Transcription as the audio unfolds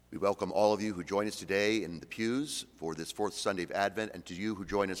welcome all of you who join us today in the pews for this fourth Sunday of Advent, and to you who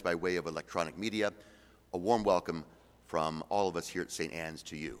join us by way of electronic media, a warm welcome from all of us here at St. Anne's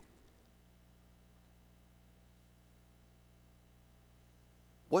to you.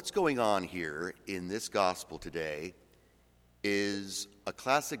 What's going on here in this gospel today is a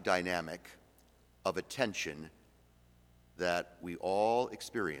classic dynamic of a tension that we all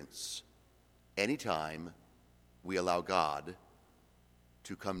experience anytime we allow God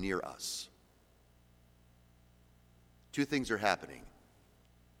to come near us. Two things are happening.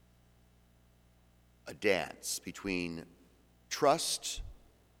 A dance between trust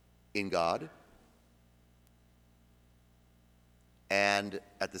in God and,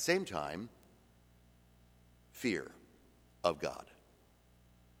 at the same time, fear of God.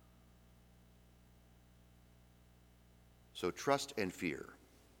 So trust and fear.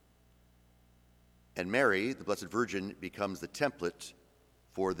 And Mary, the Blessed Virgin, becomes the template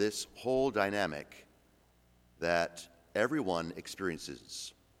for this whole dynamic that everyone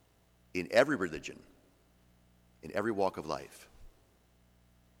experiences in every religion, in every walk of life.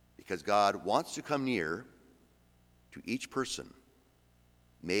 Because God wants to come near to each person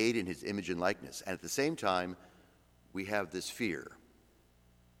made in his image and likeness. And at the same time, we have this fear,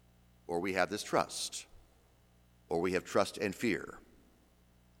 or we have this trust, or we have trust and fear.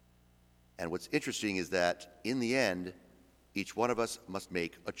 And what's interesting is that in the end, each one of us must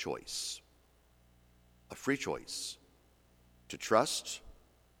make a choice, a free choice, to trust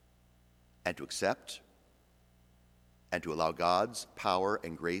and to accept and to allow God's power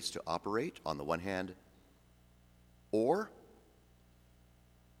and grace to operate on the one hand, or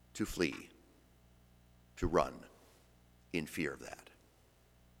to flee, to run in fear of that.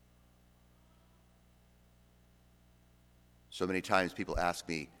 So many times people ask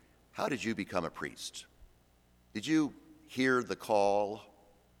me, how did you become a priest? Did you hear the call?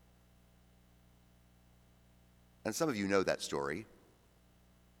 And some of you know that story.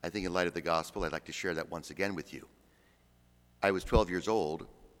 I think in light of the gospel, I'd like to share that once again with you. I was 12 years old.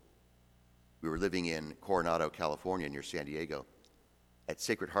 We were living in Coronado, California, near San Diego, at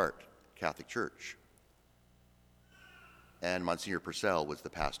Sacred Heart Catholic Church. And Monsignor Purcell was the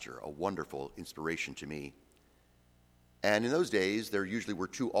pastor, a wonderful inspiration to me. And in those days, there usually were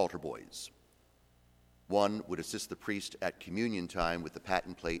two altar boys. One would assist the priest at communion time with the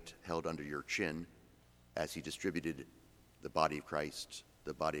paten plate held under your chin as he distributed the body of Christ,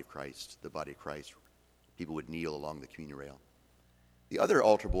 the body of Christ, the body of Christ. People would kneel along the communion rail. The other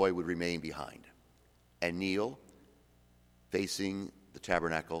altar boy would remain behind and kneel facing the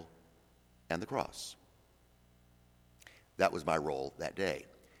tabernacle and the cross. That was my role that day.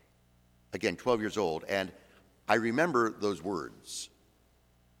 Again, 12 years old, and I remember those words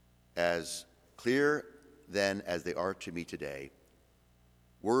as clear then as they are to me today,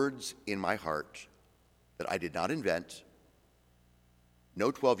 words in my heart that I did not invent.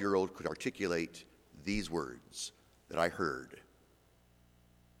 No 12-year-old could articulate these words that I heard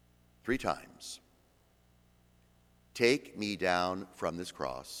 3 times. Take me down from this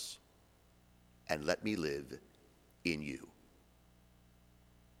cross and let me live in you.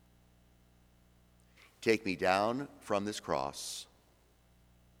 Take me down from this cross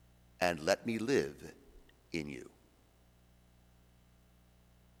and let me live in you.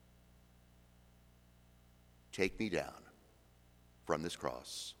 Take me down from this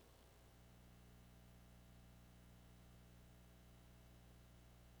cross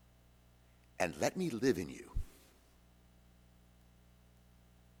and let me live in you.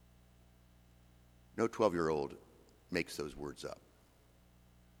 No 12-year-old makes those words up.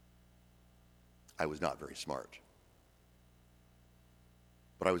 I was not very smart.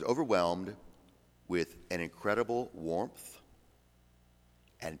 But I was overwhelmed with an incredible warmth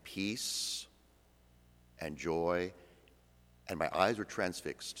and peace and joy, and my eyes were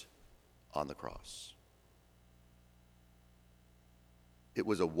transfixed on the cross. It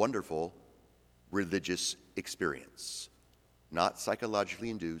was a wonderful religious experience, not psychologically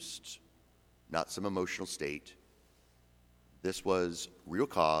induced, not some emotional state. This was real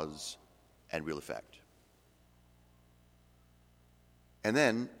cause and real effect. And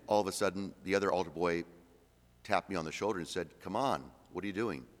then, all of a sudden, the other altar boy tapped me on the shoulder and said, "Come on, what are you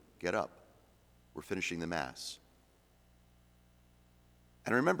doing? Get up. We're finishing the Mass."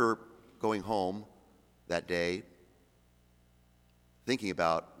 And I remember going home that day, thinking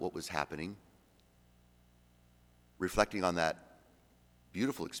about what was happening, reflecting on that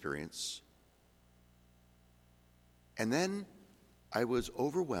beautiful experience. And then I was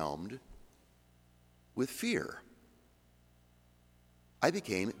overwhelmed with fear. I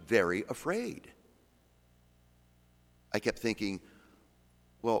became very afraid. I kept thinking,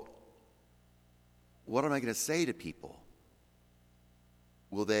 Well, what am I going to say to people?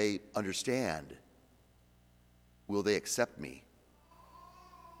 Will they understand? Will they accept me?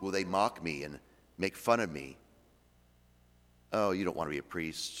 Will they mock me and make fun of me? Oh, you don't want to be a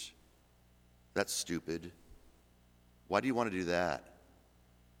priest. That's stupid. Why do you want to do that?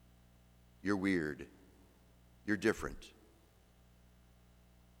 You're weird. You're different.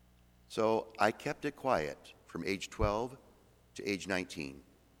 So I kept it quiet from age 12 to age 19,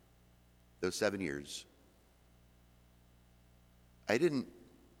 those 7 years. I didn't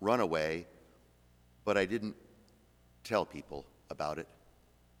run away, but I didn't tell people about it.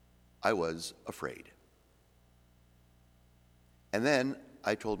 I was afraid. And then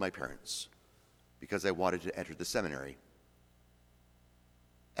I told my parents, because I wanted to enter the seminary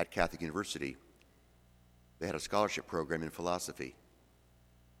at Catholic University. They had a scholarship program in philosophy.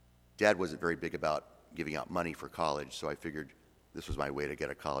 Dad wasn't very big about giving out money for college, so I figured this was my way to get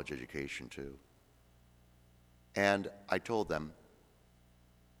a college education too. And I told them,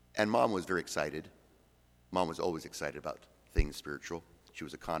 and Mom was very excited. Mom was always excited about things spiritual. She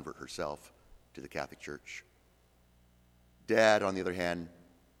was a convert herself to the Catholic Church. Dad, on the other hand,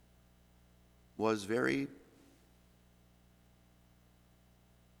 was very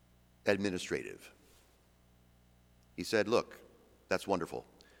administrative. He said, look, that's wonderful,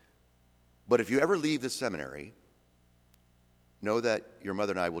 but if you ever leave the seminary, know that your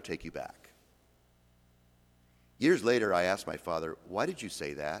mother and I will take you back. Years later, I asked my father, why did you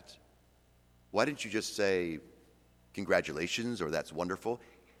say that? Why didn't you just say, congratulations, or that's wonderful?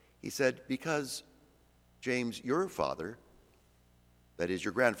 He said, because, James, your father, that is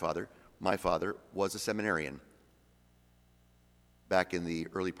your grandfather, my father, was a seminarian back in the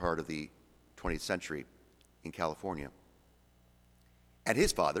early part of the 20th century in California. And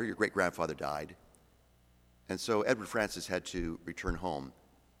his father, your great-grandfather, died. And so Edward Francis had to return home,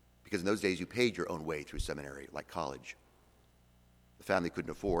 because in those days you paid your own way through seminary, like college. The family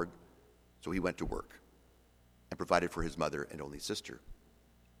couldn't afford, so he went to work and provided for his mother and only sister,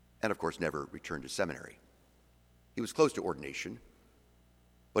 and of course never returned to seminary. He was close to ordination,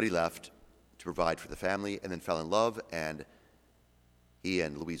 but he left to provide for the family and then fell in love, and he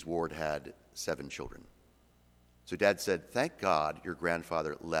and Louise Ward had 7 children. So Dad said, thank God your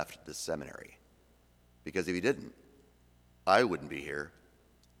grandfather left the seminary, because if he didn't, I wouldn't be here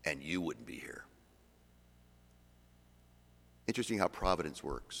and you wouldn't be here. Interesting how providence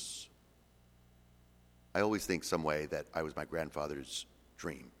works. I always think some way that I was my grandfather's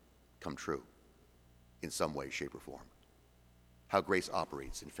dream come true in some way, shape, or form. How grace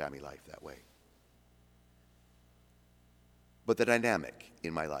operates in family life that way. But the dynamic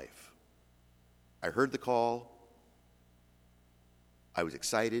in my life, I heard the call, I was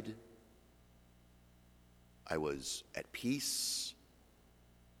excited, I was at peace,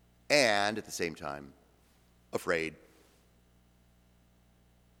 and at the same time, afraid,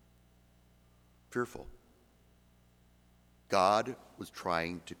 fearful. God was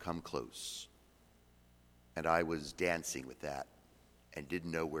trying to come close, and I was dancing with that and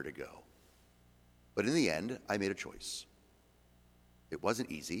didn't know where to go. But in the end, I made a choice. It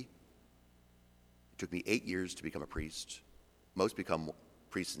wasn't easy. It took me 8 years to become a priest. Most become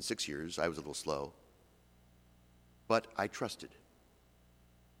priests in 6 years. I was a little slow. But I trusted.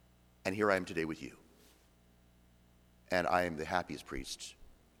 And here I am today with you. And I am the happiest priest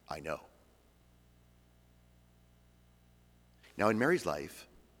I know. Now, in Mary's life,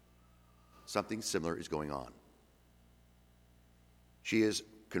 something similar is going on. She is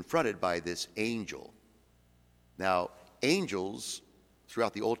confronted by this angel. Now, angels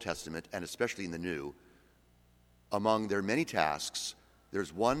throughout the Old Testament, and especially in the New, among their many tasks,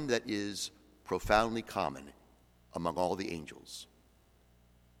 there's one that is profoundly common among all the angels.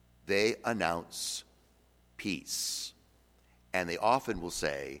 They announce peace, and they often will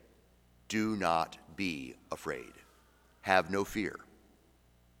say, do not be afraid. Have no fear.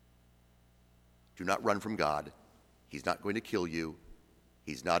 Do not run from God. He's not going to kill you.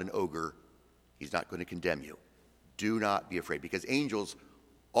 He's not an ogre. He's not going to condemn you. Do not be afraid, because angels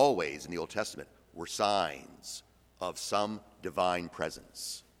always in the Old Testament were signs of some divine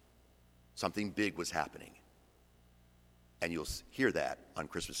presence. Something big was happening. And you'll hear that on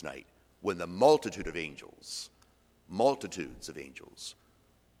Christmas night when the multitudes of angels,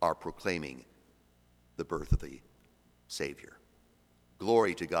 are proclaiming the birth of the Savior.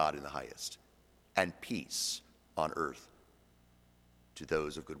 Glory to God in the highest, and peace on earth to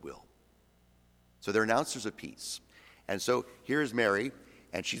those of good will. So they're announcers of peace. And so here's Mary,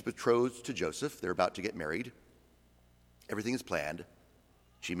 and she's betrothed to Joseph. They're about to get married. Everything is planned.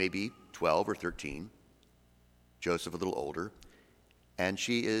 She may be 12 or 13. Joseph a little older. and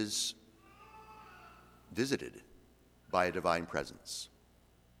she is visited by a divine presence.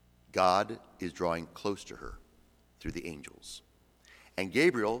 God is drawing close to her through the angels. And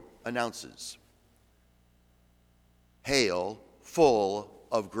Gabriel announces, "Hail, full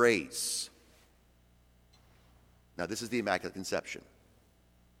of grace." Now, this is the Immaculate Conception.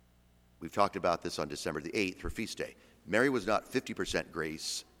 We've talked about this on December the 8th, her feast day. Mary was not 50%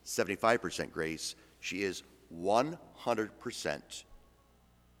 grace, 75% grace. She is 100%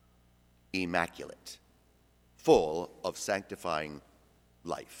 immaculate, full of sanctifying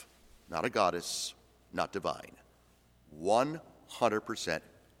life. Not a goddess, not divine. 100%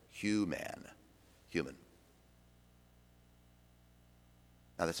 human.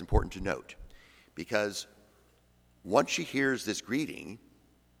 Now that's important to note, because once she hears this greeting,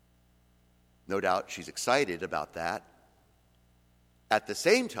 no doubt she's excited about that. At the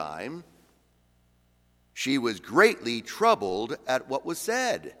same time, she was greatly troubled at what was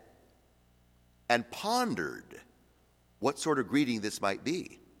said and pondered what sort of greeting this might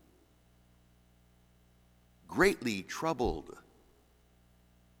be. Greatly troubled.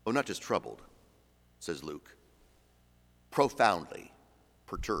 Oh, not just troubled, says Luke. Profoundly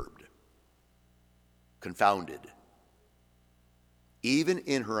perturbed, confounded. Even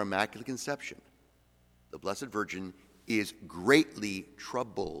in her Immaculate Conception, the Blessed Virgin is greatly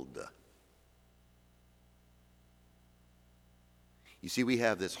troubled. You see, we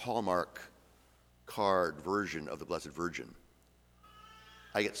have this Hallmark card version of the Blessed Virgin.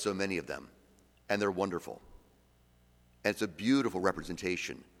 I get so many of them, and they're wonderful. And it's a beautiful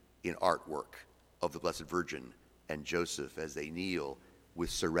representation in artwork of the Blessed Virgin and Joseph as they kneel with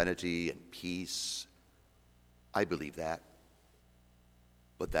serenity and peace. I believe that.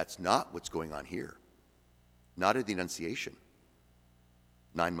 But that's not what's going on here. Not at the Annunciation.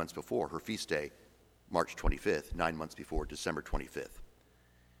 9 months before her feast day, March 25th, 9 months before December 25th.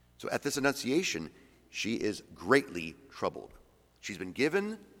 So at this Annunciation, she is greatly troubled. She's been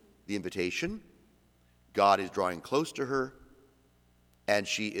given the invitation. God is drawing close to her, and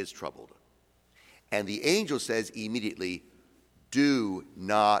she is troubled. And the angel says immediately, "Do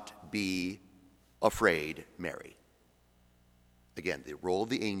not be afraid, Mary." Again, the role of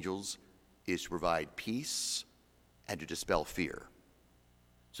the angels is to provide peace and to dispel fear,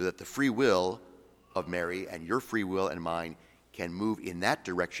 so that the free will of Mary and your free will and mine can move in that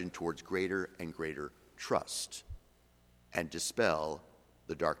direction towards greater and greater trust and dispel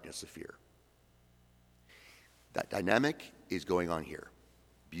the darkness of fear. That dynamic is going on here,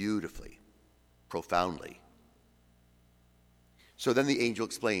 beautifully, profoundly. So then the angel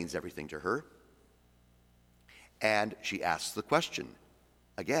explains everything to her, and she asks the question,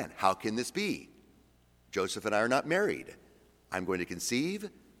 again, how can this be? Joseph and I are not married. I'm going to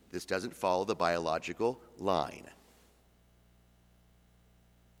conceive. This doesn't follow the biological line.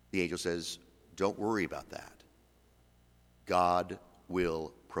 The angel says, don't worry about that. God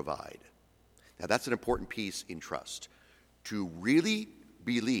will provide. Now that's an important piece in trust, to really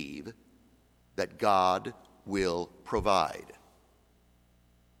believe that God will provide.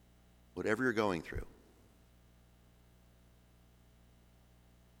 Whatever you're going through.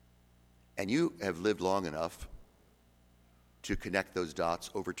 And you have lived long enough to connect those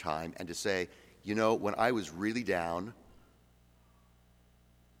dots over time and to say, you know, when I was really down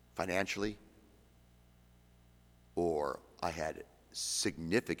financially, or I had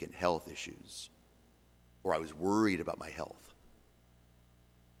significant health issues, or I was worried about my health,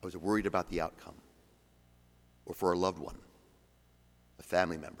 I was worried about the outcome, or for a loved one, a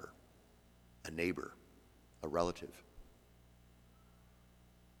family member, a neighbor, a relative,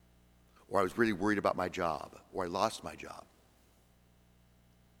 or I was really worried about my job, or I lost my job,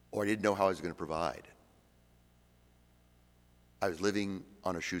 or I didn't know how I was going to provide. I was living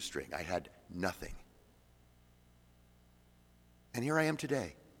on a shoestring. I had nothing. And here I am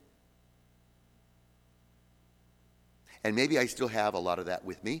today. And maybe I still have a lot of that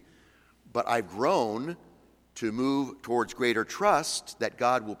with me, but I've grown to move towards greater trust that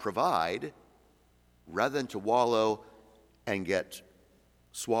God will provide rather than to wallow and get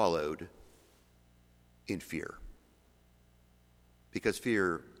swallowed in fear. Because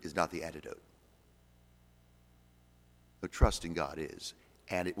fear is not the antidote. But trust in God is,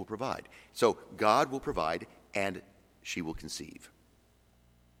 and it will provide. So God will provide, and she will conceive.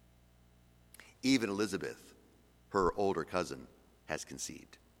 Even Elizabeth, her older cousin, has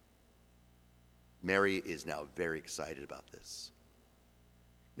conceived. Mary is now very excited about this.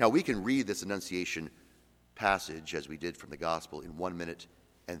 Now we can read this Annunciation passage, as we did from the Gospel, in 1 minute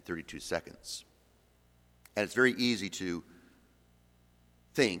and 32 seconds. And it's very easy to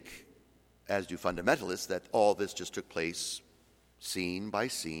think, as do fundamentalists, that all this just took place scene by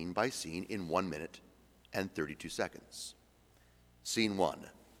scene by scene, in 1 minute and 32 seconds. Scene 1,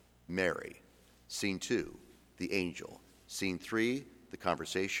 Mary. Scene 2, the angel. Scene 3, the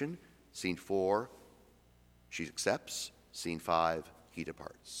conversation. Scene 4, she accepts. Scene 5, he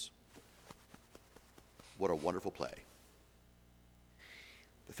departs. What a wonderful play.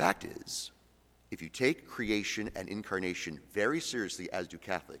 The fact is, if you take creation and incarnation very seriously, as do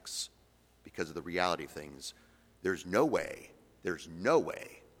Catholics, because of the reality of things, there's no way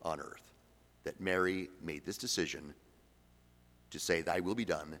on earth that Mary made this decision to say, "Thy will be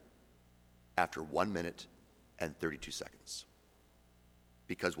done," after 1 minute and 32 seconds.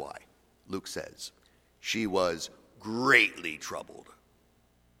 Because why? Luke says, she was greatly troubled.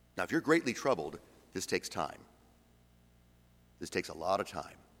 Now, if you're greatly troubled, this takes time. This takes a lot of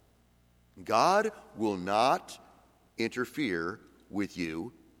time. God will not interfere with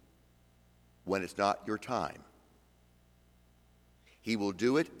you when it's not your time. He will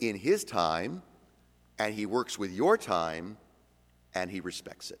do it in his time, and he works with your time, and he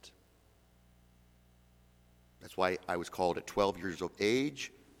respects it. That's why I was called at 12 years of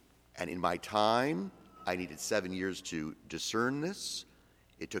age, and in my time, I needed 7 years to discern this.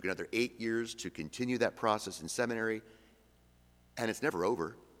 It took another 8 years to continue that process in seminary, and it's never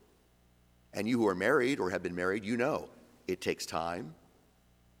over. And you who are married or have been married, you know it takes time.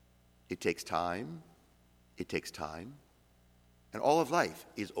 It takes time. It takes time. And all of life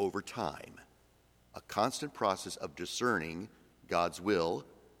is over time, a constant process of discerning God's will,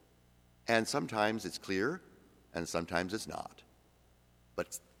 and sometimes it's clear, and sometimes it's not.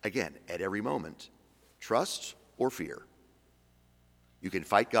 But again, at every moment, trust or fear. You can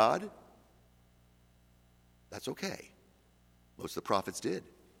fight God. That's okay. Most of the prophets did.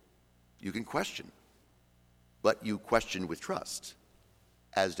 You can question, but you question with trust,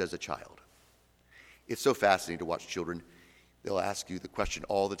 as does a child. It's so fascinating to watch children. They'll ask you the question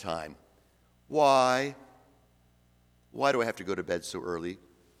all the time, why? Why do I have to go to bed so early?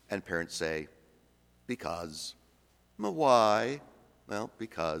 And parents say, because. Well, why? Well,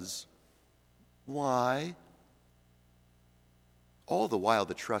 because. Why? All the while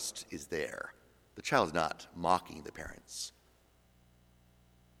the trust is there. The child's not mocking the parents.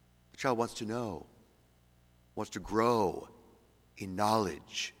 The child wants to know, wants to grow in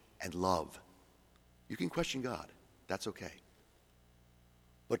knowledge and love. You can question God. That's okay.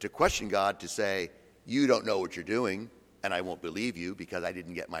 But to question God, to say, you don't know what you're doing, and I won't believe you because I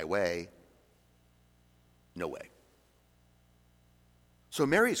didn't get my way, no way. So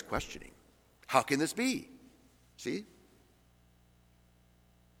Mary's questioning, how can this be? See?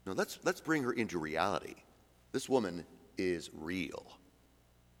 No, let's bring her into reality. This woman is real.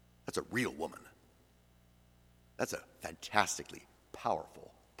 That's a real woman. That's a fantastically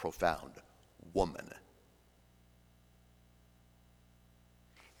powerful, profound woman.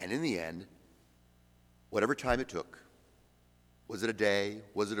 And in the end, whatever time it took, was it a day?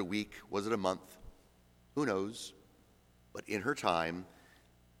 Was it a week? Was it a month? Who knows? But in her time,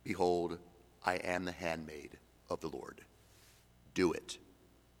 behold, I am the handmaid of the Lord. Do it.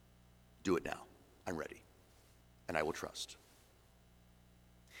 Do it now. I'm ready. And I will trust.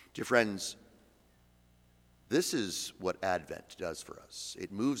 Dear friends, this is what Advent does for us.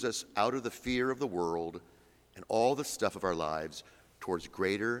 It moves us out of the fear of the world and all the stuff of our lives towards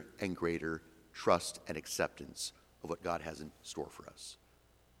greater and greater trust and acceptance of what God has in store for us.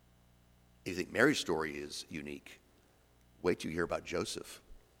 If you think Mary's story is unique, wait till you hear about Joseph.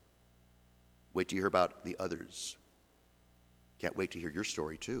 Wait till you hear about the others. Can't wait to hear your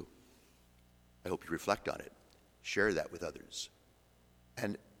story too. I hope you reflect on it, share that with others,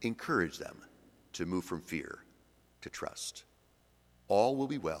 and encourage them to move from fear to trust. All will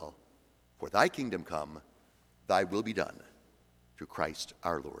be well, for thy kingdom come, thy will be done, through Christ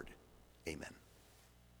our Lord. Amen.